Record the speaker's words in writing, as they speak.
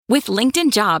With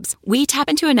LinkedIn Jobs, we tap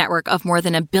into a network of more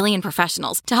than 1 billion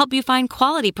professionals to help you find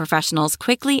quality professionals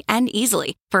quickly and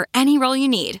easily for any role you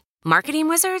need. Marketing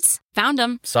wizards? Found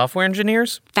them. Software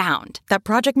engineers? Found. That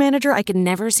project manager I could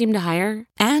never seem to hire?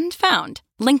 And found.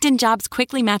 LinkedIn Jobs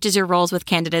quickly matches your roles with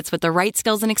candidates with the right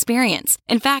skills and experience.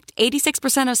 In fact,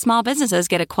 86% of small businesses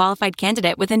get a qualified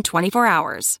candidate within 24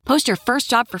 hours. Post your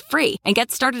first job for free and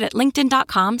get started at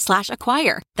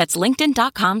linkedin.com/acquire. That's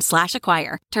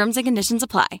linkedin.com/acquire. Terms and conditions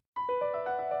apply.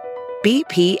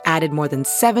 BP added more than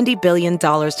 $70 billion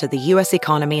to the U.S.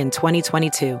 economy in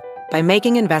 2022 by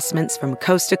making investments from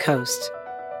coast to coast.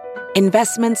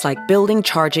 Investments like building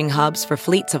charging hubs for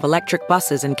fleets of electric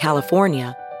buses in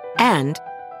California and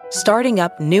starting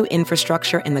up new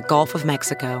infrastructure in the Gulf of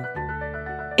Mexico.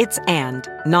 It's and,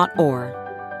 not or.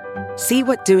 See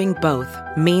what doing both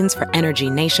means for energy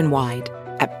nationwide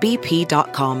at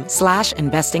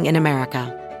bp.com/investing in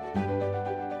America.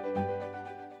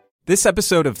 This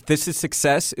episode of This is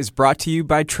Success is brought to you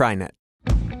by TriNet.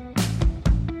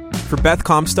 For Beth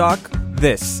Comstock,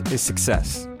 this is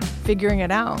success. Figuring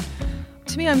it out.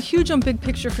 To me, I'm huge on big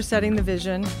picture for setting the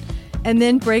vision and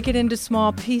then break it into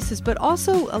small pieces, but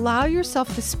also allow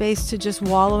yourself the space to just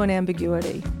wallow in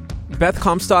ambiguity. Beth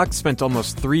Comstock spent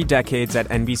almost 3 decades at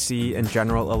NBC and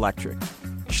General Electric.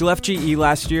 She left GE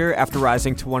last year after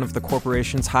rising to one of the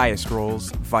corporation's highest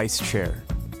roles, vice chair.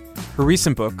 Her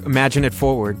recent book, Imagine It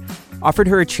Forward, offered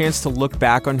her a chance to look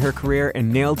back on her career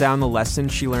and nail down the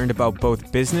lessons she learned about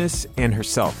both business and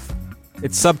herself.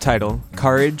 Its subtitle,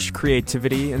 Courage,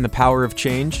 Creativity, and the Power of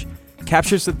Change,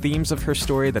 captures the themes of her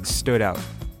story that stood out.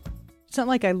 It's not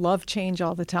like I love change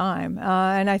all the time.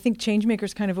 And I think changemaker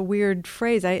is kind of a weird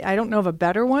phrase. I don't know of a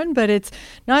better one, but it's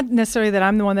not necessarily that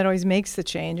I'm the one that always makes the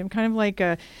change. I'm kind of like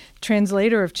a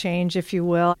translator of change, if you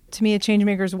will. To me, a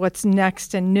changemaker is what's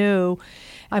next and new.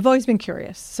 I've always been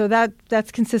curious. So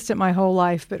that's consistent my whole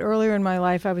life. But earlier in my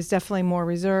life, I was definitely more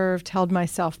reserved, held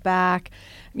myself back,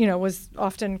 was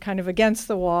often kind of against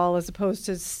the wall as opposed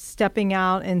to stepping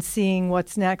out and seeing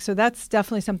what's next. So that's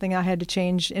definitely something I had to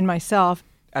change in myself.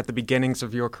 At the beginnings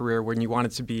of your career when you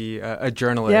wanted to be a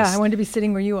journalist. Yeah, I wanted to be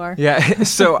sitting where you are. Yeah,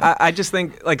 so I just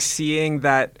think seeing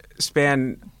that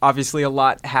span, obviously a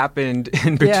lot happened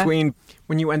in between. Yeah.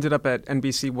 When you ended up at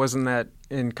NBC, wasn't that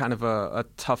in kind of a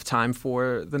tough time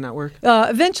for the network?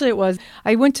 Eventually it was.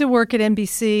 I went to work at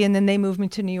NBC and then they moved me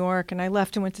to New York and I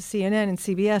left and went to CNN and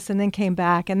CBS and then came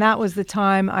back. And that was the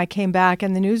time I came back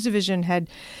and the news division had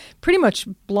pretty much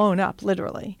blown up,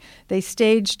 literally. They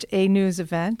staged a news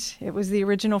event. It was the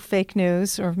original fake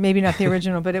news, or maybe not the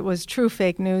original, but it was true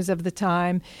fake news of the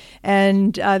time.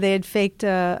 And they had faked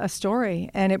a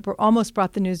story, and it almost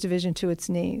brought the news division to its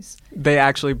knees. They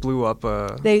actually blew up a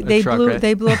truck, right?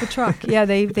 They blew up a truck. Yeah,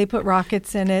 they put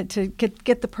rockets in it to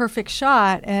get the perfect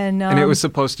shot. And it was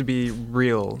supposed to be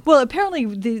real. Well, apparently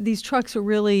these trucks were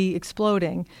really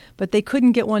exploding, but they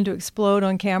couldn't get one to explode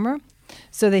on camera,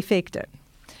 so they faked it.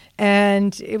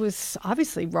 And it was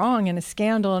obviously wrong and a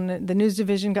scandal, and the news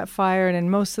division got fired and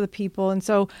most of the people. And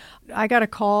so I got a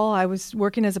call. I was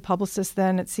working as a publicist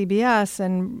then at CBS,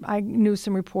 and I knew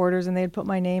some reporters, and they had put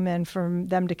my name in for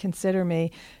them to consider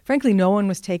me. Frankly, no one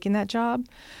was taking that job.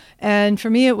 And for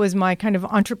me, it was my kind of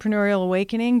entrepreneurial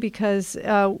awakening because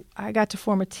I got to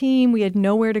form a team. We had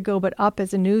nowhere to go but up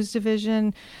as a news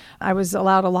division. I was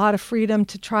allowed a lot of freedom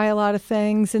to try a lot of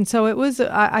things. And so it was,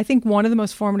 I think, one of the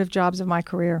most formative jobs of my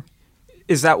career.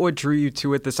 Is that what drew you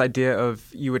to it, this idea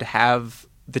of you would have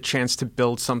the chance to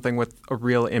build something with a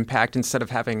real impact instead of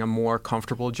having a more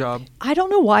comfortable job? I don't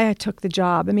know why I took the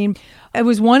job. I mean, it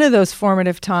was one of those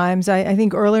formative times. I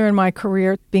think earlier in my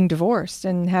career, being divorced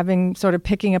and having sort of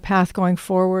picking a path going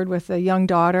forward with a young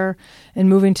daughter and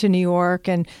moving to New York.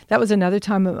 And that was another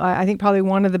time, I think probably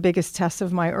one of the biggest tests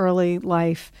of my early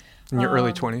life. In your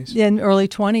early 20s? Yeah, in early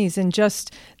 20s. And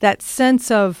just that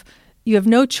sense of you have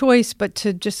no choice but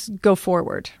to just go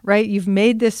forward, right? You've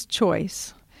made this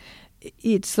choice.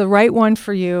 It's the right one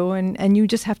for you, and you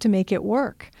just have to make it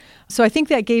work. So I think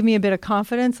that gave me a bit of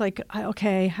confidence, like,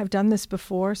 okay, I've done this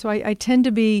before. So I tend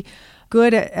to be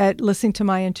good at listening to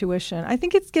my intuition. I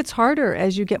think it gets harder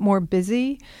as you get more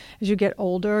busy, as you get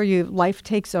older, life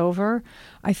takes over.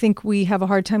 I think we have a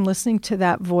hard time listening to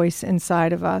that voice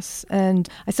inside of us. And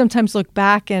I sometimes look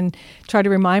back and try to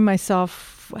remind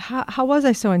myself, how was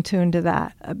I so in tune to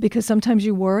that? Because sometimes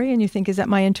you worry and you think, is that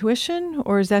my intuition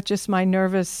or is that just my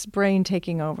nervous brain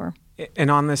taking over? And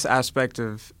on this aspect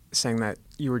of saying that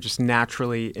you were just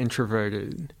naturally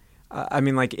introverted, I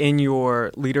mean, like in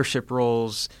your leadership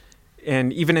roles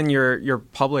and even in your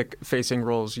public-facing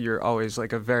roles, you're always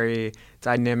like a very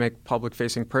dynamic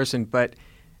public-facing person. But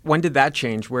when did that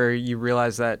change where you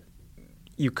realized that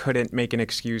you couldn't make an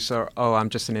excuse or, oh, I'm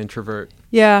just an introvert?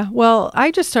 Yeah, well,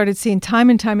 I just started seeing time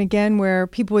and time again where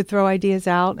people would throw ideas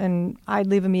out and I'd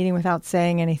leave a meeting without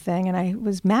saying anything. And I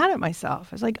was mad at myself.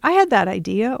 I was like, I had that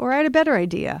idea or I had a better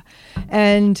idea.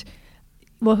 And,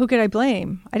 well, who could I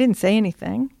blame? I didn't say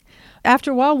anything.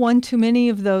 After a while, one too many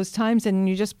of those times, and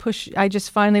you just push, I just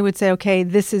finally would say, okay,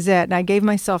 this is it. And I gave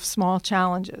myself small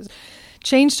challenges.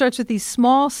 Change starts with these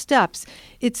small steps.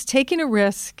 It's taking a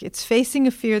risk. It's facing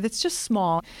a fear that's just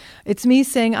small. It's me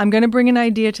saying, I'm going to bring an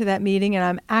idea to that meeting and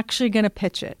I'm actually going to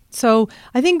pitch it. So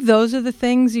I think those are the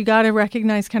things you got to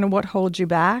recognize kind of what holds you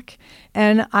back.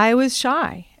 And I was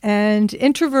shy. And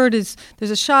introvert is,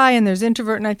 there's a shy and there's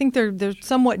introvert, and I think they're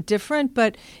somewhat different,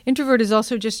 but introvert is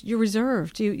also just you're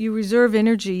reserved. You reserve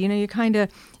energy. You're kind of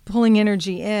pulling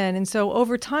energy in. And so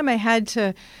over time I had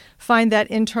to find that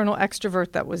internal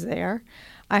extrovert that was there.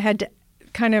 I had to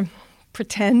kind of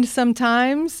pretend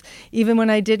sometimes, even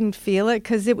when I didn't feel it,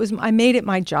 because I made it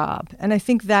my job. And I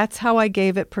think that's how I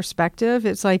gave it perspective.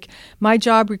 It's like my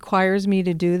job requires me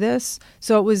to do this.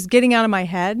 So it was getting out of my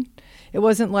head. It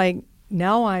wasn't like,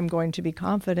 now I'm going to be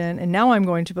confident and now I'm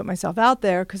going to put myself out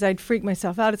there, because I'd freak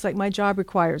myself out. It's like my job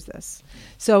requires this.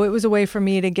 So it was a way for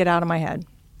me to get out of my head.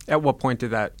 At what point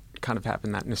did that kind of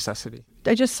happen, that necessity?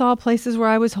 I just saw places where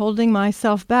I was holding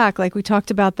myself back. Like we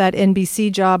talked about that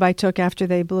NBC job I took after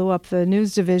they blew up the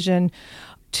news division.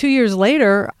 2 years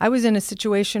later, I was in a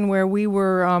situation where we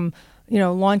were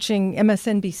launching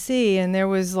MSNBC, and there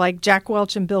was like Jack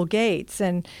Welch and Bill Gates.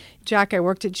 And Jack, I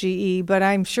worked at GE, but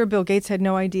I'm sure Bill Gates had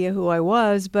no idea who I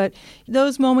was. But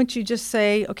those moments you just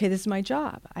say, okay, this is my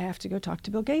job. I have to go talk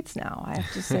to Bill Gates now. I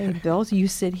have to say, Bill, you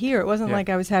sit here. It wasn't like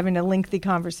I was having a lengthy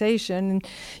conversation. And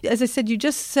as I said, you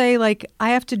just say, like, I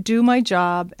have to do my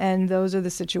job, and those are the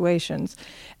situations.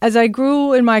 As I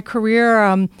grew in my career,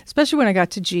 especially when I got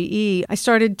to GE, I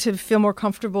started to feel more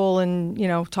comfortable in,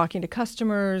 talking to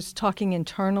customers, talking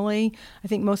internally. I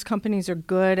think most companies are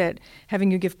good at having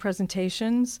you give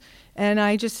presentations. And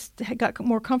I just got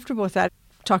more comfortable with that.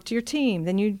 Talk to your team.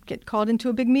 Then you get called into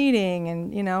a big meeting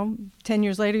and, 10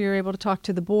 years later, you're able to talk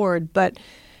to the board. But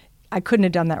I couldn't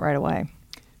have done that right away.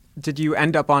 Did you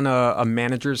end up on a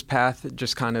manager's path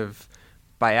just kind of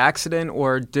by accident,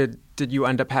 or did you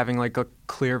end up having like a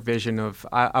clear vision of,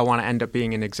 I want to end up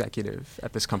being an executive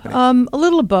at this company? A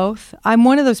little of both. I'm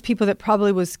one of those people that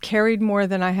probably was carried more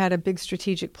than I had a big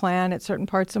strategic plan at certain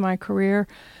parts of my career.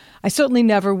 I certainly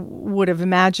never would have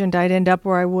imagined I'd end up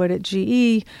where I would at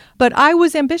GE, but I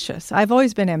was ambitious. I've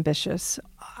always been ambitious.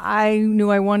 I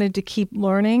knew I wanted to keep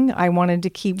learning. I wanted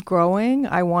to keep growing.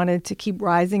 I wanted to keep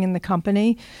rising in the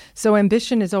company. So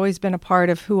ambition has always been a part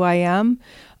of who I am.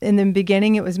 In the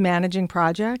beginning, it was managing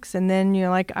projects, and then you're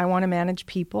like, I want to manage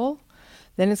people.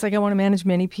 Then it's like, I want to manage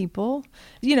many people.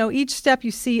 Each step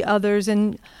you see others,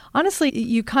 and honestly,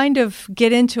 you kind of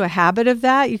get into a habit of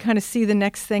that. You kind of see the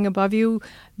next thing above you.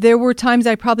 There were times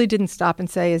I probably didn't stop and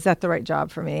say, is that the right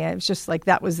job for me? It was just like,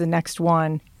 that was the next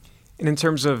one. And in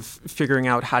terms of figuring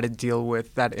out how to deal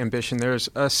with that ambition, there's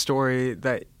a story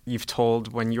that you've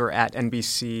told when you were at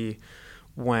NBC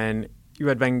when you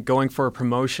had been going for a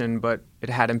promotion, but it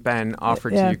hadn't been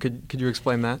offered to you. Could you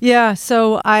explain that? Yeah.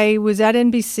 So I was at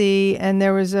NBC, and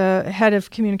there was a head of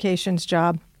communications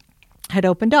job had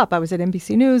opened up. I was at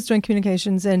NBC News doing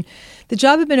communications, and the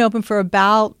job had been open for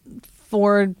about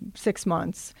 4-6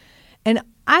 months. And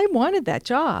I wanted that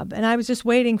job, and I was just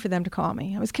waiting for them to call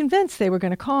me. I was convinced they were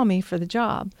going to call me for the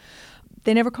job.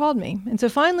 They never called me. And so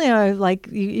finally,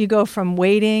 you go from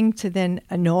waiting to then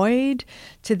annoyed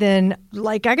to then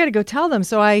I got to go tell them.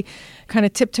 So I kind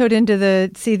of tiptoed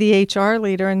into see the HR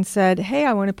leader and said, hey,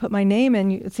 I want to put my name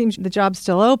in. It seems the job's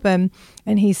still open.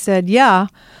 And he said, yeah,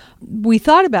 we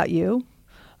thought about you,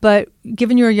 but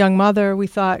given you're a young mother, we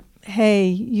thought, hey,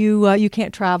 you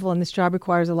can't travel, and this job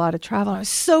requires a lot of travel. I was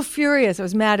so furious. I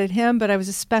was mad at him, but I was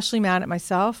especially mad at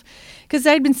myself because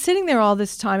I'd been sitting there all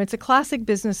this time. It's a classic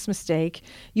business mistake.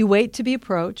 You wait to be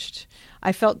approached.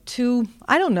 I felt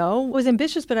was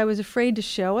ambitious, but I was afraid to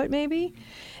show it maybe.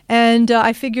 And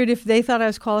I figured if they thought I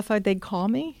was qualified, they'd call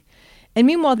me. And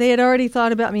meanwhile, they had already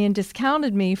thought about me and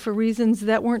discounted me for reasons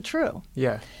that weren't true.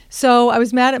 Yeah. So I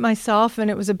was mad at myself, and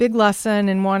it was a big lesson,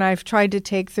 and one I've tried to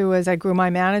take through as I grew my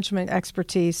management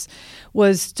expertise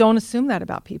was don't assume that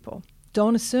about people.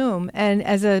 Don't assume. And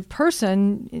as a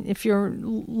person, if you're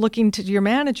looking to your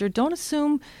manager, don't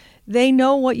assume they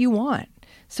know what you want.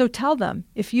 So tell them,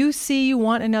 if you see you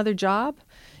want another job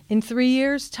in 3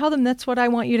 years, tell them that's what I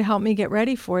want you to help me get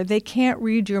ready for. They can't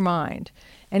read your mind.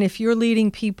 And if you're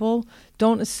leading people,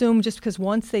 don't assume just because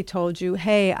once they told you,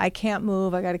 hey, I can't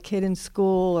move, I got a kid in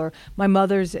school, or my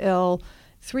mother's ill,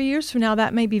 3 years from now,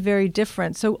 that may be very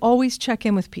different. So always check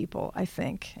in with people, I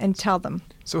think, and tell them.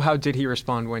 So how did he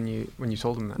respond when you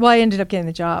told him that? Well, I ended up getting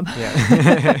the job.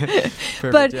 Yeah.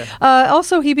 Perfect, but yeah.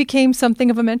 Also, he became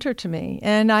something of a mentor to me,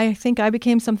 and I think I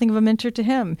became something of a mentor to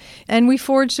him. And we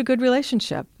forged a good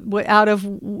relationship out of,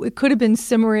 it could have been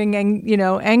simmering and,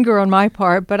 anger on my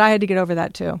part, but I had to get over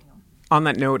that too. On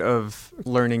that note of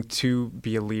learning to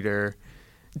be a leader,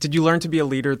 did you learn to be a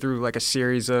leader through like a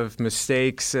series of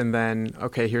mistakes and then,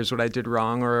 okay, here's what I did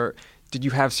wrong? Or did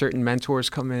you have certain mentors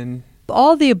come in?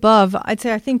 All the above. I'd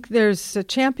say I think there's a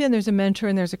champion, there's a mentor,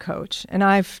 and there's a coach. And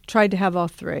I've tried to have all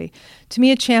three. To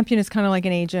me, a champion is kind of like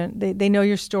an agent. They know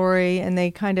your story and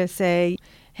they kind of say,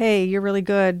 hey, you're really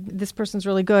good. This person's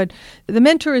really good. The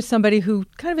mentor is somebody who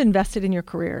kind of invested in your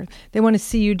career. They want to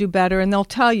see you do better, and they'll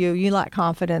tell you you lack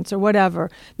confidence or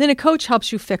whatever. Then a coach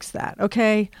helps you fix that.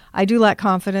 Okay, I do lack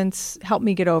confidence. Help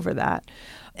me get over that.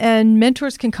 And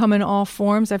mentors can come in all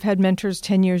forms. I've had mentors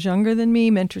 10 years younger than me,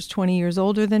 mentors 20 years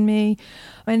older than me.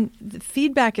 And the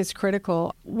feedback is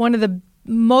critical. One of the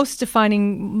most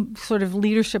defining sort of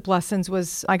leadership lessons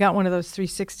was I got one of those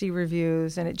 360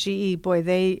 reviews, and at GE, boy,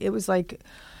 it was like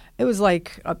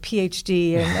a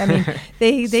PhD. And I mean,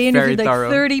 they interviewed like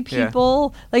thorough. 30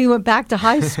 people. Yeah. Like, went back to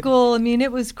high school. I mean,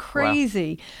 it was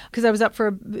crazy because I was up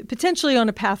for potentially on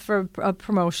a path for a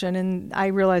promotion, and I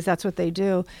realized that's what they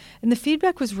do. And the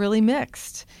feedback was really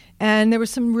mixed. And there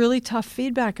was some really tough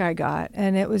feedback I got.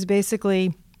 And it was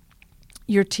basically,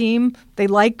 your team, they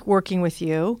like working with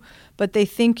you, but they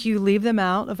think you leave them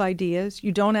out of ideas.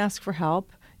 You don't ask for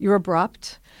help. You're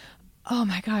abrupt. Oh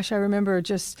my gosh, I remember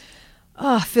just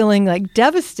feeling like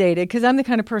devastated because I'm the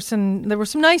kind of person, there were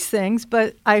some nice things,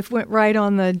 but I went right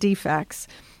on the defects.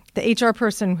 The HR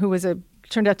person who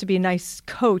turned out to be a nice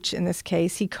coach in this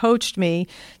case, he coached me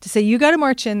to say, you got to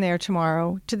march in there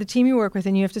tomorrow to the team you work with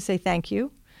and you have to say thank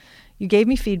you. You gave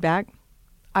me feedback.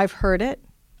 I've heard it.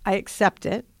 I accept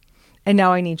it. And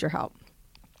now I need your help.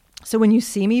 So when you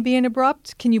see me being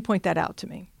abrupt, can you point that out to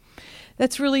me?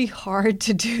 That's really hard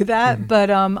to do that, but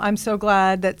I'm so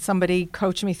glad that somebody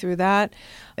coached me through that.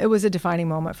 It was a defining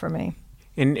moment for me.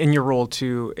 In your role,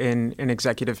 too, in an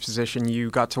executive position, you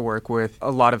got to work with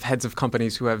a lot of heads of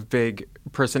companies who have big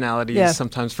personalities,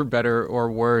 sometimes for better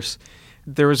or worse.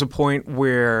 There was a point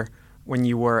where when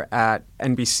you were at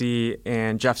NBC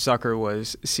and Jeff Zucker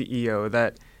was CEO,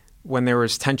 that when there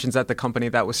was tensions at the company,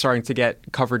 that was starting to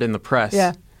get covered in the press.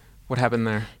 Yeah. What happened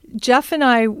there? Jeff and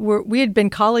I we had been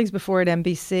colleagues before at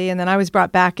NBC, and then I was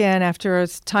brought back in after a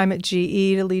time at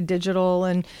GE to lead digital.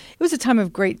 And it was a time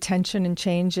of great tension and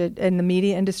change in the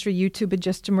media industry. YouTube had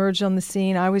just emerged on the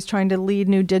scene. I was trying to lead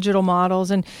new digital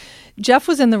models. And Jeff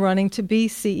was in the running to be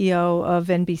CEO of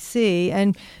NBC.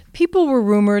 And people were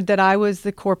rumored that I was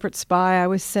the corporate spy. I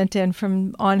was sent in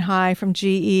from on high from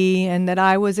GE and that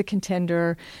I was a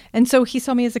contender. And so he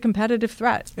saw me as a competitive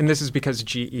threat. And this is because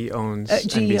GE owns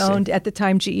NBC. At the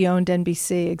time, GE owned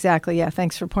NBC. Exactly. Yeah,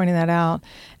 thanks for pointing that out.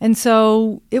 And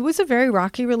so it was a very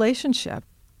rocky relationship.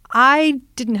 I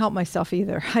didn't help myself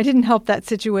either. I didn't help that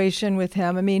situation with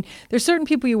him. I mean, there's certain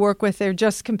people you work with, they're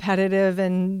just competitive,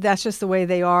 and that's just the way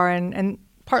they are. And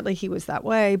partly he was that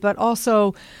way. But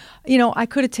also, I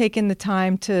could have taken the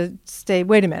time to say,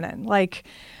 wait a minute, like,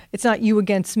 it's not you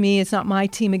against me. It's not my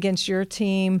team against your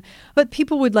team. But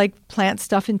people would plant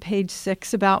stuff in Page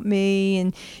 6 about me.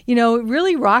 And, it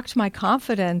really rocked my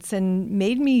confidence and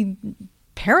made me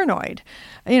paranoid.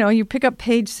 You pick up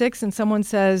Page 6 and someone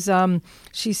says,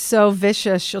 she's so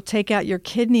vicious, she'll take out your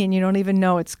kidney and you don't even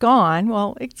know it's gone.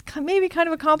 Well, it's maybe kind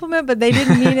of a compliment, but they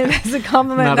didn't mean it as a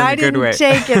compliment. Not and I didn't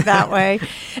take it that way.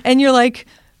 And you're like,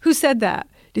 who said that?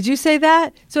 Did you say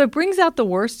that? So it brings out the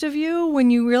worst of you when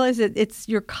you realize that it's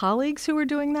your colleagues who are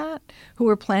doing that, who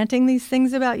are planting these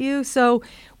things about you. So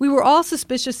we were all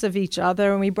suspicious of each other,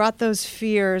 and we brought those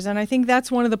fears. And I think that's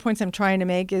one of the points I'm trying to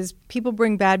make is people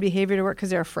bring bad behavior to work because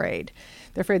they're afraid.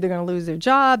 They're afraid they're going to lose their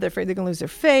job. They're afraid they're going to lose their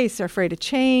face. They're afraid of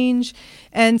change.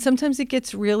 And sometimes it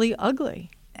gets really ugly.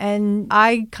 And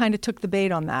I kind of took the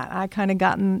bait on that. I kind of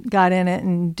got in it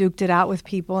and duked it out with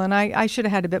people. And I should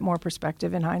have had a bit more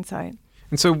perspective in hindsight.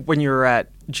 And so when you were at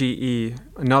GE,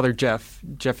 another Jeff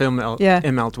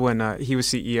Immelt, when he was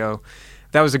CEO,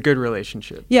 that was a good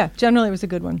relationship. Yeah, generally it was a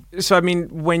good one. So, I mean,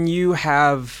 when you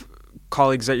have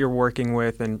colleagues that you're working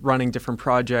with and running different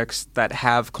projects that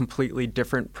have completely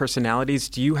different personalities,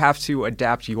 do you have to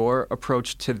adapt your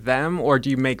approach to them, or do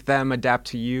you make them adapt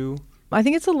to you? I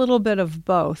think it's a little bit of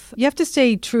both. You have to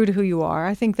stay true to who you are.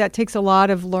 I think that takes a lot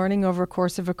of learning over a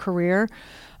course of a career.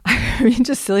 I mean,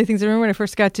 just silly things. I remember when I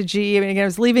first got to GE, again, I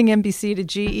was leaving NBC to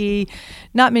GE.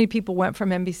 Not many people went from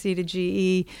NBC to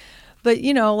GE. But,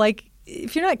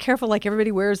 if you're not careful, like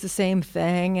everybody wears the same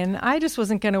thing. And I just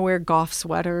wasn't going to wear golf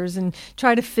sweaters and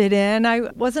try to fit in. I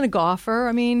wasn't a golfer.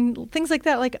 I mean, things like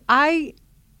that. Like, I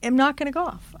am not going to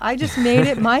golf. I just made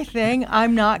it my thing.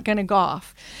 I'm not going to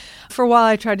golf. For a while,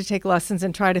 I tried to take lessons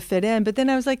and try to fit in, but then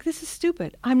I was like, this is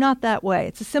stupid. I'm not that way.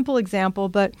 It's a simple example,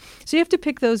 but so you have to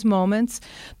pick those moments,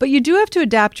 but you do have to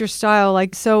adapt your style.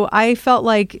 Like, so I felt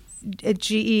like at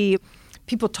GE,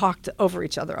 people talked over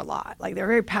each other a lot. Like, they were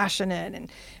very passionate and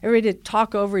everybody did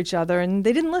talk over each other, and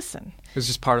they didn't listen. It was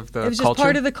just part of the culture? It was just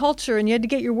part of the culture, and you had to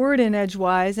get your word in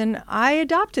edgewise, and I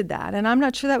adopted that, and I'm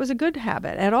not sure that was a good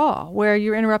habit at all, where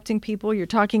you're interrupting people, you're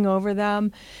talking over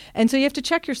them, and so you have to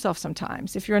check yourself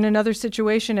sometimes. If you're in another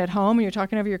situation at home and you're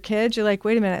talking over your kids, you're like,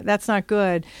 wait a minute, that's not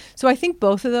good. So I think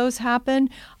both of those happen.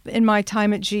 In my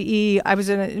time at GE, I was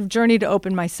in a journey to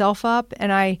open myself up,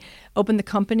 and I opened the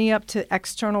company up to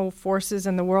external forces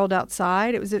in the world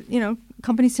outside. It was,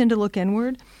 companies tend to look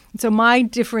inward. And so my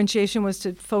differentiation was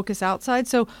to focus outside.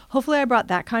 So hopefully I brought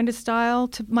that kind of style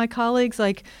to my colleagues,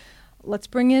 like, let's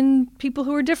bring in people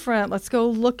who are different. Let's go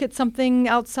look at something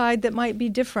outside that might be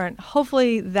different.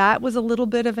 Hopefully that was a little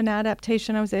bit of an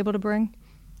adaptation I was able to bring.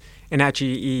 And at GE,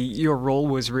 your role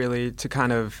was really to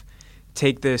kind of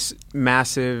take this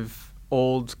massive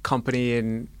old company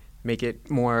and make it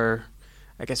more,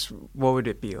 I guess, what would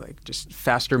it be like? Just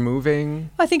faster moving?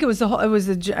 I think it was the whole. It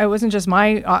wasn't just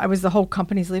my. I was the whole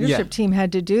company's leadership team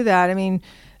had to do that. I mean,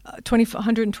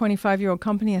 125-year-old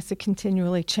company has to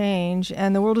continually change,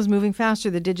 and the world is moving faster.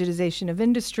 The digitization of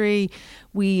industry,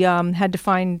 we had to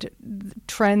find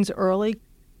trends early.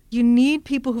 You need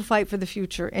people who fight for the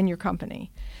future in your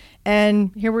company.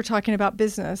 And here we're talking about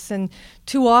business, and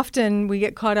too often we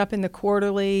get caught up in the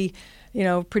quarterly,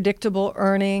 predictable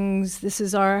earnings. This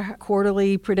is our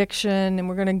quarterly prediction, and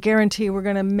we're going to guarantee we're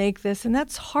going to make this. And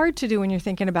that's hard to do when you're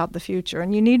thinking about the future,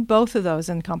 and you need both of those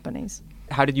in companies.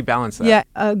 How did you balance that? Yeah,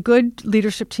 a good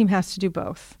leadership team has to do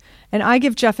both. And I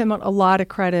give Jeff Immelt a lot of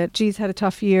credit. GE's had a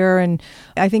tough year, and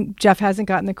I think Jeff hasn't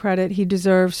gotten the credit he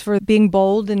deserves for being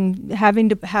bold and having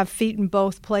to have feet in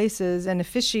both places and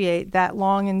officiate that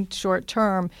long and short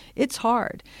term. It's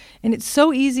hard. And it's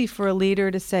so easy for a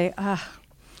leader to say,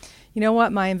 you know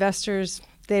what, my investors,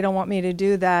 they don't want me to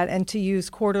do that, and to use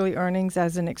quarterly earnings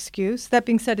as an excuse. That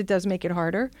being said, it does make it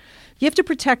harder. You have to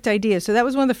protect ideas. So that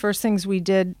was one of the first things we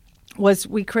did. Was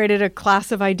we created a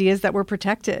class of ideas that were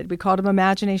protected. We called them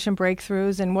imagination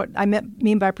breakthroughs. And what I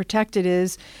mean by protected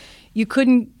is you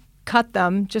couldn't cut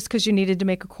them just because you needed to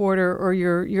make a quarter or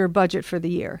your budget for the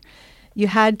year. You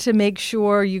had to make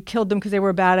sure you killed them because they were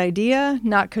a bad idea,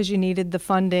 not because you needed the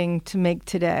funding to make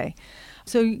today.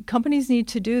 So companies need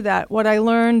to do that. What I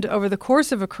learned over the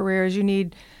course of a career is you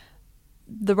need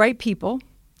the right people,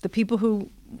 the people who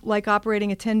like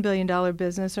operating a $10 billion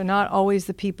business are not always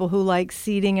the people who like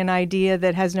seeding an idea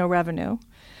that has no revenue.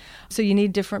 So you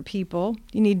need different people.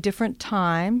 You need different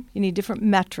time. You need different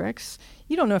metrics.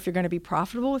 You don't know if you're going to be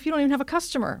profitable if you don't even have a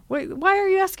customer. Why are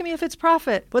you asking me if it's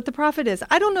profit, what the profit is?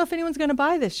 I don't know if anyone's going to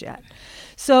buy this yet.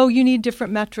 So you need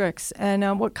different metrics.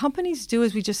 And what companies do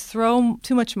is we just throw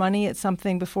too much money at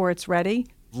something before it's ready.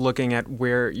 Looking at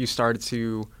where you started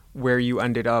to where you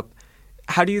ended up,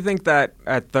 how do you think that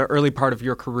at the early part of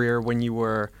your career when you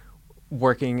were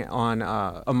working on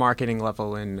a marketing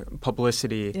level in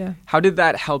publicity, how did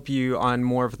that help you on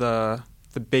more of the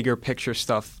bigger picture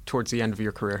stuff towards the end of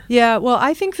your career? Yeah, well,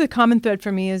 I think the common thread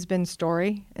for me has been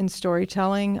story and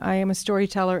storytelling. I am a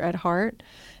storyteller at heart.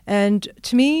 And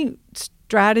to me,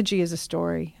 strategy is a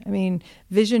story. I mean,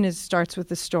 vision starts with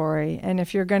the story. And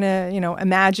if you're going to,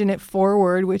 imagine it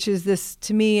forward, which is this,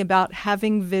 to me, about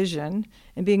having vision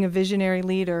and being a visionary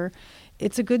leader,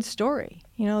 it's a good story.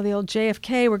 The old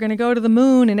JFK, we're going to go to the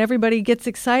moon, and everybody gets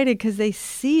excited because they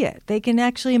see it. They can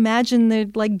actually imagine the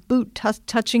boot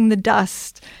touching the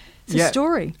dust. It's a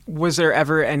story. Was there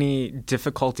ever any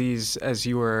difficulties as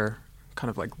you were kind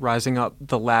of rising up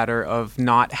the ladder of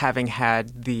not having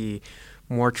had the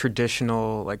more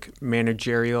traditional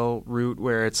managerial route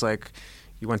where it's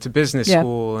you went to business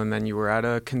school and then you were at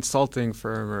a consulting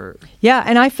firm? Yeah,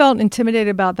 and I felt intimidated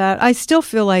about that. I still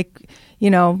feel like,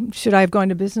 should I have gone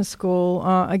to business school?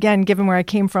 Again, given where I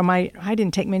came from, I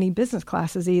didn't take many business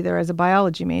classes either as a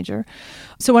biology major.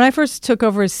 So when I first took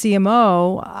over as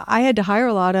CMO, I had to hire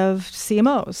a lot of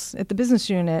CMOs at the business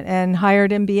unit and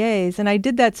hired MBAs. And I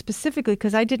did that specifically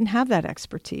because I didn't have that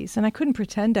expertise and I couldn't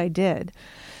pretend I did.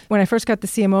 when I first got the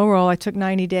CMO role, I took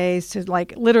 90 days to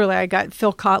literally I got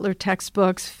Phil Kotler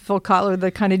textbooks, Phil Kotler,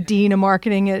 the kind of dean of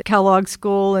marketing at Kellogg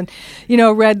School, and,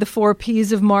 read the 4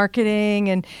 Ps of marketing.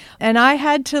 And I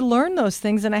had to learn those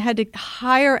things, and I had to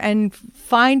hire and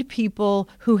find people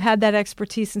who had that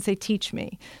expertise and say, teach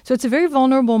me. So it's a very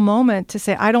vulnerable moment to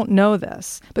say, I don't know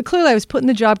this. But clearly I was put in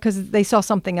the job because they saw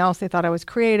something else. They thought I was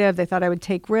creative. They thought I would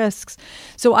take risks.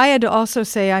 So I had to also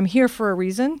say, I'm here for a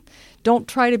reason. Don't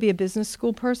try to be a business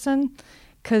school person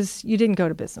because you didn't go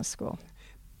to business school.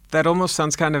 That almost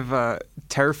sounds kind of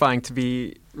terrifying to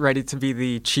be ready to be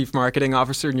the chief marketing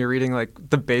officer and you're reading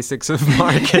the basics of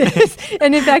marketing.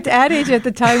 And in fact, Ad Age at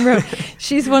the time wrote,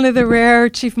 she's one of the rare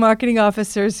chief marketing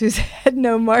officers who's had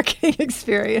no marketing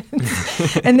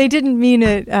experience. And they didn't mean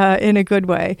it in a good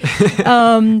way.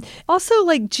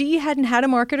 Also, GE hadn't had a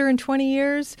marketer in 20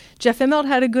 years. Jeff Immelt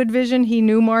had a good vision. He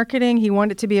knew marketing. He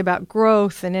wanted it to be about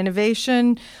growth and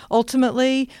innovation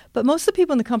ultimately. But most of the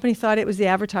people in the company thought it was the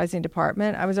advertising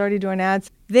department. I was already doing ads.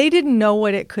 They didn't know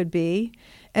what it could be.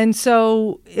 And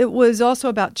so it was also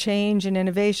about change and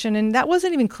innovation, and that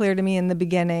wasn't even clear to me in the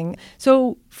beginning.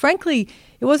 So frankly,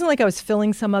 it wasn't like I was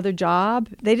filling some other job.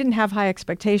 They didn't have high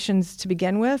expectations to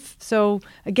begin with. So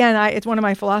again, it's one of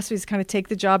my philosophies, kind of take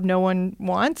the job no one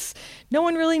wants. No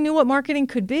one really knew what marketing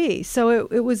could be. So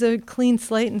it was a clean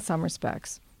slate in some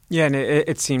respects. Yeah, and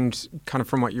it seemed kind of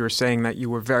from what you were saying that you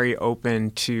were very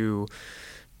open to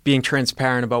being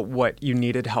transparent about what you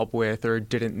needed help with or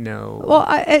didn't know. Well,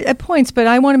 at points, but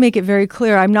I want to make it very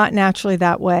clear, I'm not naturally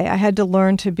that way. I had to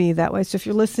learn to be that way. So if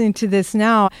you're listening to this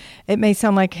now, it may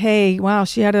sound like, hey, wow,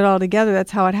 she had it all together.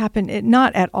 That's how it happened.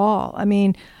 Not at all. I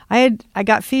mean, I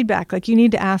got feedback, you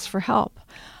need to ask for help.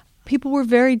 People were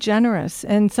very generous,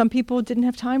 and some people didn't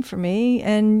have time for me,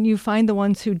 and you find the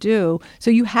ones who do. So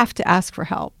you have to ask for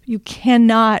help. You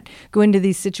cannot go into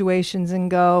these situations and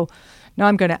go, no,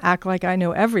 I'm going to act like I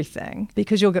know everything,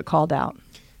 because you'll get called out.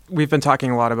 We've been talking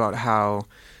a lot about how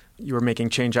you were making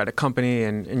change at a company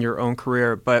and in your own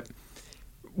career, but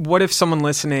what if someone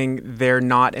listening, they're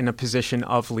not in a position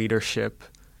of leadership?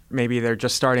 Maybe they're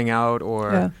just starting out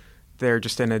or they're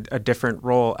just in a different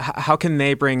role. How can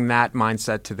they bring that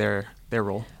mindset to their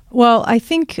role? Well, I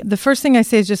think the first thing I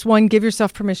say is just one, give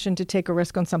yourself permission to take a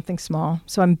risk on something small.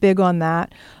 So I'm big on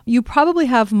that. You probably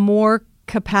have more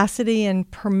capacity and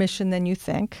permission than you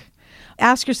think.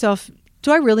 Ask yourself,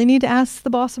 do I really need to ask the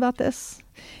boss about this?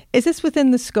 Is this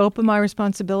within the scope of my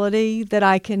responsibility that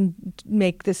I can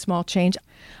make this small change?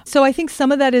 So I think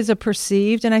some of that is a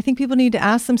perceived, and I think people need to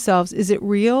ask themselves, is it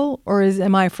real or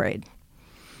am I afraid?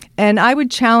 And I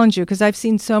would challenge you, because I've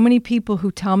seen so many people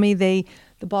who tell me the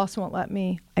boss won't let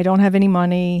me, I don't have any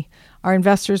money, our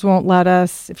investors won't let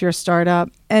us if you're a startup.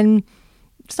 And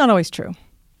it's not always true.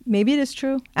 Maybe it is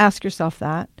true. Ask yourself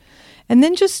that. And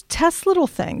then just test little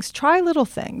things. Try little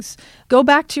things. Go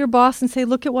back to your boss and say,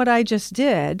 look at what I just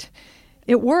did.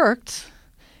 It worked.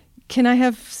 Can I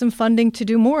have some funding to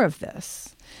do more of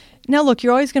this? Now, look,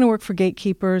 you're always going to work for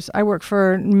gatekeepers. I work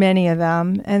for many of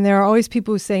them. And there are always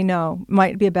people who say, no,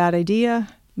 might be a bad idea,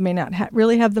 may not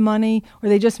really have the money, or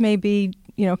they just may be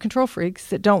control freaks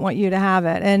that don't want you to have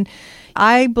it. And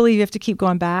I believe you have to keep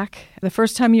going back. The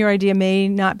first time your idea may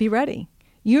not be ready.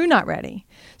 You're not ready.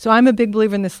 So I'm a big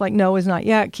believer in this, no is not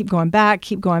yet. Keep going back,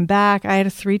 keep going back. I had a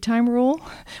 3-time rule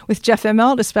with Jeff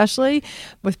Immelt, especially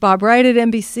with Bob Wright at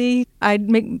NBC.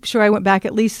 I'd make sure I went back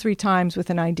at least 3 times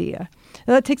with an idea.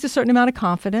 Now, that takes a certain amount of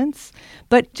confidence.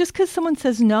 But just because someone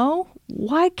says no,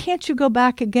 why can't you go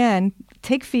back again,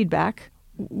 take feedback?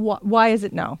 Why is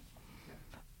it no?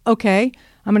 Okay,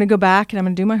 I'm going to go back and I'm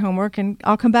going to do my homework and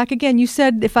I'll come back again. You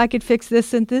said if I could fix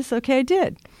this and this, okay, I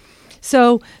did.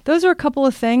 So those are a couple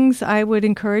of things I would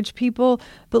encourage people.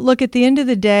 But look, at the end of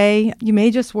the day, you may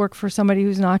just work for somebody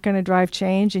who's not going to drive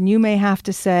change, and you may have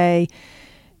to say,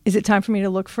 is it time for me to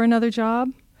look for another job?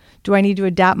 Do I need to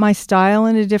adapt my style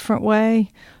in a different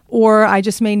way? Or I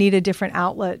just may need a different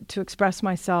outlet to express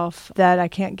myself that I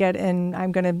can't get in.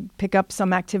 I'm going to pick up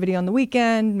some activity on the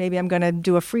weekend. Maybe I'm going to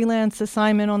do a freelance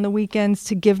assignment on the weekends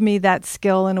to give me that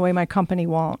skill in a way my company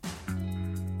won't.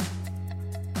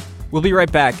 We'll be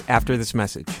right back after this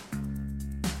message.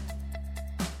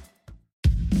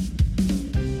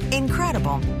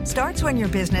 Incredible starts when your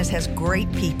business has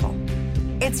great people.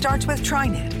 It starts with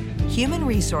TriNet, human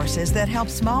resources that help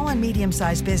small and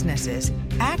medium-sized businesses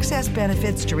access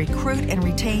benefits to recruit and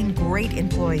retain great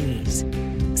employees.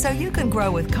 So you can grow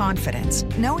with confidence,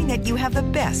 knowing that you have the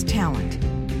best talent.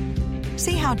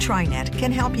 See how TriNet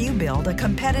can help you build a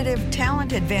competitive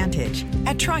talent advantage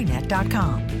at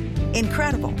TriNet.com.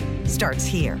 Incredible starts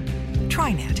here.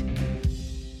 TriNet.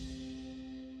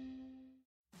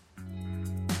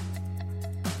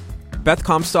 Beth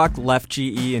Comstock left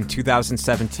GE in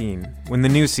 2017 when the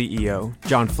new CEO,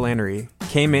 John Flannery,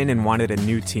 came in and wanted a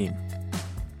new team.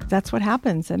 That's what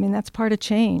happens. I mean, that's part of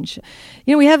change.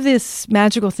 You know, we have this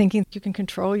magical thinking you can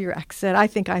control your exit. I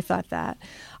thought that.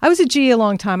 I was at GE a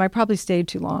long time. I probably stayed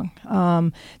too long.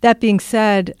 That being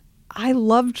said, I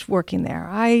loved working there.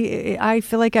 I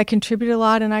feel like I contributed a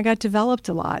lot and I got developed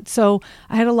a lot. So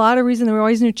I had a lot of reasons. There were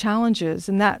always new challenges.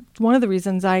 And that's one of the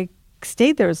reasons I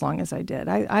stayed there as long as I did.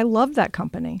 I loved that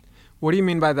company. What do you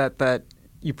mean by that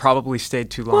you probably stayed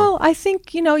too long? Well, I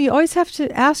think, you always have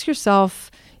to ask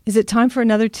yourself, is it time for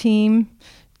another team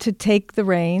to take the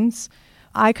reins?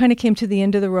 I kind of came to the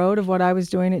end of the road of what I was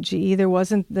doing at GE. There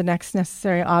wasn't the next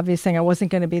necessary obvious thing. I wasn't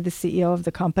going to be the CEO of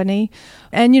the company.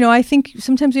 And, I think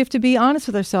sometimes we have to be honest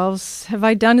with ourselves. Have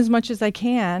I done as much as I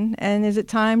can? And is it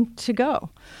time to go?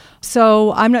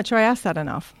 So I'm not sure I asked that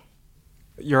enough.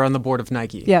 You're on the board of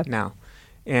Nike now.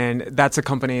 And that's a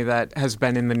company that has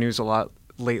been in the news a lot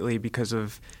lately because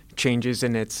of changes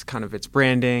in its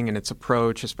branding and its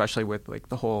approach, especially with like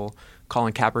the whole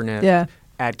Colin Kaepernick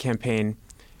ad campaign.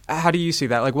 How do you see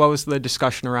that? Like, what was the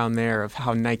discussion around there of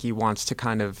how Nike wants to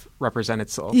kind of represent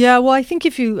itself? Yeah, well, I think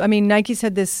Nike's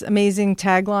had this amazing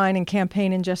tagline and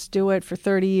campaign and Just Do It for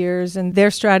 30 years. And their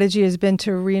strategy has been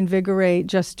to reinvigorate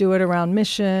Just Do It around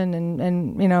mission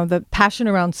and the passion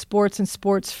around sports and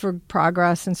sports for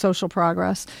progress and social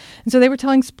progress. And so they were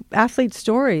telling athletes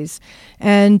stories.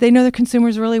 And they know their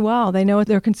consumers really well. They know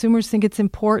their consumers think it's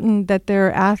important that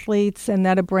they're athletes and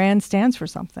that a brand stands for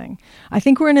something. I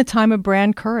think we're in a time of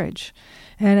brand courage.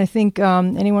 And I think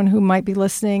anyone who might be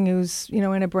listening who's,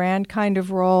 in a brand kind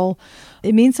of role,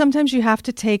 it means sometimes you have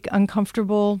to take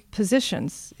uncomfortable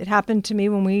positions. It happened to me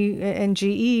in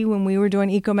GE when we were doing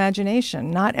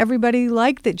Ecomagination. Not everybody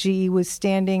liked that GE was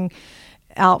standing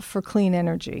out for clean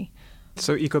energy.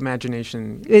 So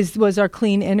Ecomagination was our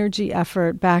clean energy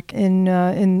effort back in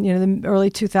the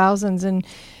early 2000s. And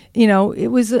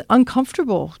it was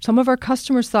uncomfortable. Some of our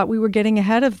customers thought we were getting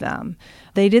ahead of them.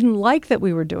 They didn't like that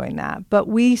we were doing that, but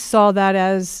we saw that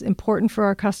as important for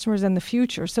our customers in the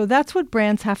future. So that's what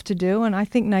brands have to do, and I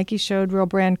think Nike showed real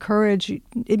brand courage.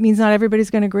 It means not everybody's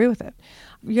going to agree with it.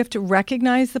 You have to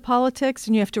recognize the politics,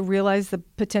 and you have to realize the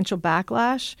potential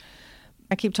backlash.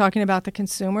 I keep talking about the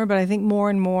consumer, but I think more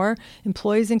and more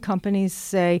employees and companies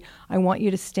say, I want you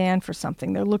to stand for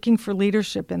something. They're looking for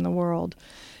leadership in the world.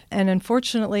 And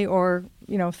unfortunately, or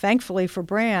thankfully for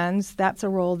brands, that's a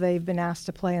role they've been asked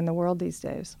to play in the world these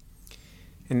days.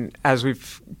 And as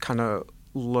we've kind of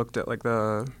looked at like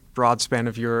the broad span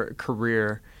of your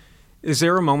career, is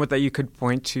there a moment that you could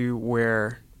point to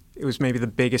where it was maybe the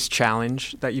biggest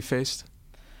challenge that you faced?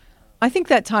 I think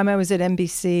that time I was at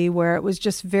NBC where it was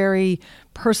just very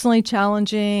personally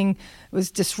challenging. It was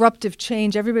disruptive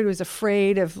change. Everybody was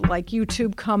afraid of like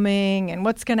YouTube coming and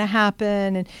what's going to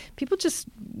happen. And people just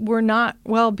were not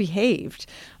well behaved.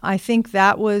 I think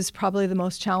that was probably the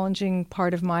most challenging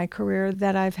part of my career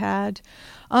that I've had.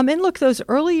 And look, those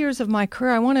early years of my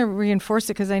career, I want to reinforce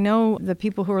it because I know the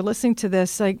people who are listening to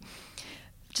this, like,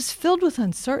 just filled with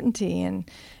uncertainty and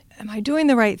am I doing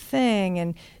the right thing?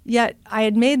 And yet I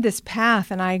had made this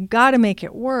path and I got to make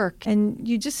it work. And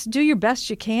you just do your best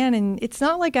you can. And it's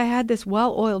not like I had this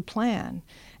well-oiled plan.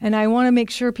 And I want to make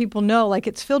sure people know, like,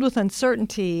 it's filled with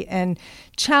uncertainty and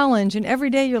challenge. And every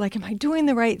day you're like, am I doing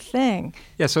the right thing?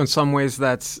 Yeah, so in some ways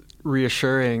that's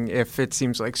reassuring if it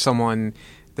seems like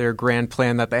their grand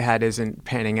plan that they had isn't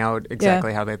panning out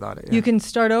exactly how they thought it. Yeah. You can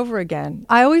start over again.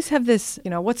 I always have this,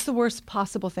 what's the worst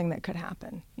possible thing that could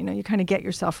happen? You kind of get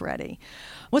yourself ready.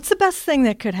 What's the best thing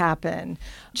that could happen?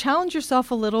 Challenge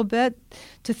yourself a little bit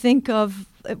to think of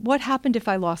what happened if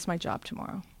I lost my job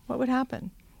tomorrow? What would happen?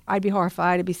 I'd be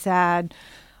horrified. I'd be sad.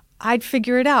 I'd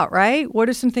figure it out, right? What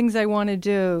are some things I want to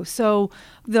do? So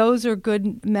those are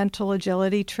good mental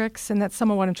agility tricks, and that's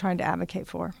some of what I'm trying to advocate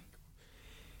for.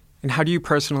 And how do you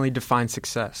personally define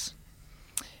success?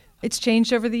 It's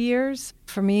changed over the years.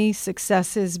 For me,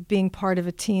 success is being part of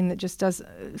a team that just does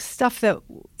stuff that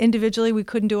individually we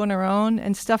couldn't do on our own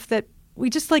and stuff that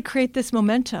we just create this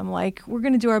momentum. Like, we're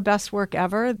going to do our best work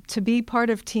ever. To be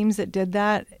part of teams that did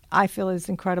that, I feel is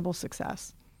incredible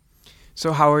success.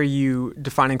 So how are you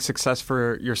defining success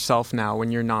for yourself now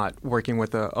when you're not working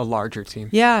with a larger team?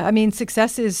 Yeah,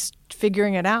 success is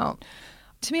figuring it out.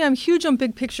 To me, I'm huge on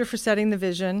big picture for setting the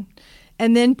vision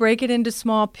and then break it into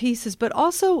small pieces, but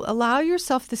also allow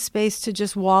yourself the space to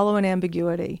just wallow in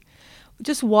ambiguity.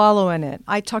 Just wallow in it.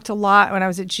 I talked a lot when I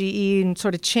was at GE and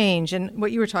sort of change and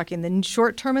what you were talking, the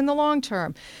short term and the long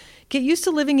term. Get used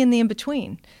to living in the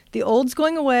in-between. The old's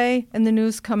going away and the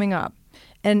new's coming up.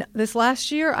 And this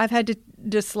last year, I've had to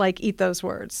just like eat those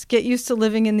words. Get used to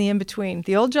living in the in-between.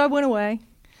 The old job went away.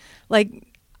 Like,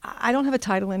 I don't have a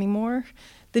title anymore.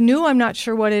 The new, I'm not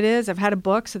sure what it is. I've had a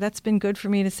book, so that's been good for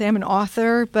me to say I'm an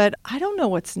author, but I don't know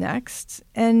what's next.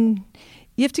 And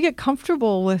you have to get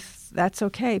comfortable with that's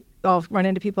okay. I'll run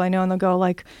into people I know and they'll go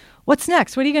like, what's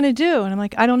next? What are you going to do? And I'm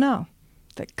like, I don't know.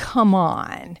 Like, come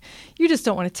on. You just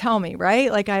don't want to tell me,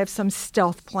 right? Like I have some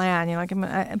stealth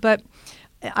plan, but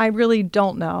I really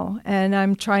don't know. And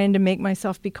I'm trying to make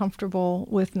myself be comfortable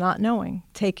with not knowing,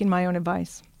 taking my own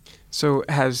advice. So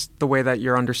has the way that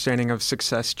your understanding of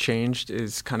success changed,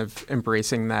 is kind of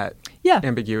embracing that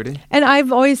ambiguity? And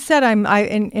I've always said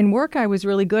in work I was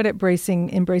really good at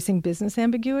embracing business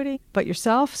ambiguity, but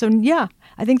yourself. So yeah,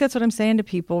 I think that's what I'm saying to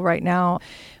people right now.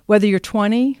 Whether you're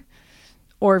 20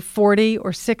 or 40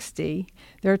 or 60,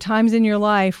 there are times in your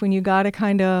life when you got to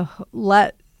kind of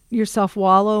let yourself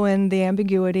wallow in the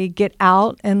ambiguity, get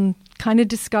out and kind of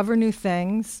discover new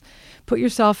things. Put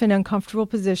yourself in uncomfortable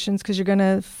positions because you're going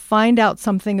to find out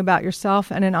something about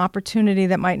yourself and an opportunity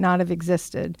that might not have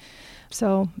existed.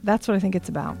 So that's what I think it's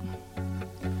about.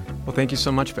 Well, thank you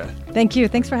so much, Beth. Thank you.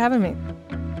 Thanks for having me.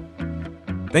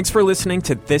 Thanks for listening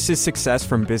to This is Success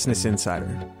from Business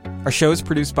Insider. Our show is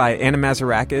produced by Anna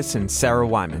Mazarakis and Sarah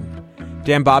Wyman.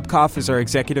 Dan Bobkoff is our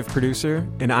executive producer,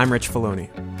 and I'm Rich Filoni.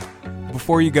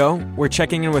 Before you go, we're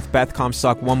checking in with Beth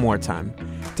Comstock one more time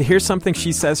to hear something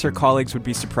she says her colleagues would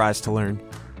be surprised to learn.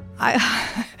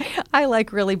 I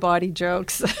like really bawdy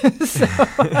jokes. So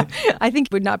I think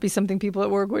it would not be something people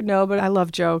at work would know, but I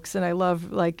love jokes and I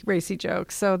love like racy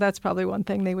jokes. So that's probably one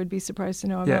thing they would be surprised to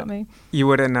know about me. You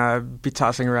wouldn't be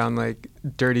tossing around like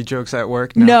dirty jokes at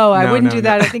work? No, I wouldn't do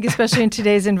that. I think especially in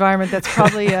today's environment, that's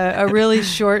probably a really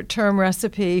short-term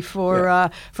recipe for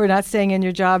not staying in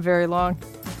your job very long.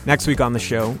 Next week on the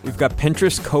show, we've got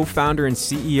Pinterest co-founder and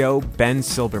CEO Ben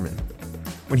Silbermann.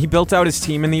 When he built out his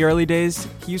team in the early days,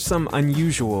 he used some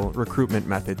unusual recruitment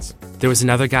methods. There was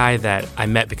another guy that I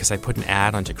met because I put an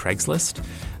ad onto Craigslist.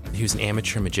 He was an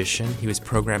amateur magician. He was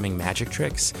programming magic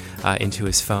tricks into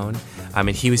his phone, and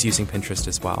he was using Pinterest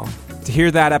as well. To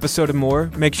hear that episode and more,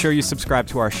 make sure you subscribe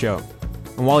to our show.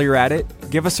 And while you're at it,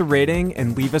 give us a rating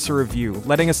and leave us a review,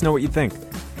 letting us know what you think.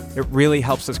 It really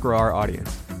helps us grow our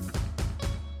audience.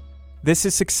 This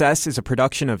is Success is a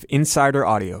production of Insider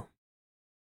Audio.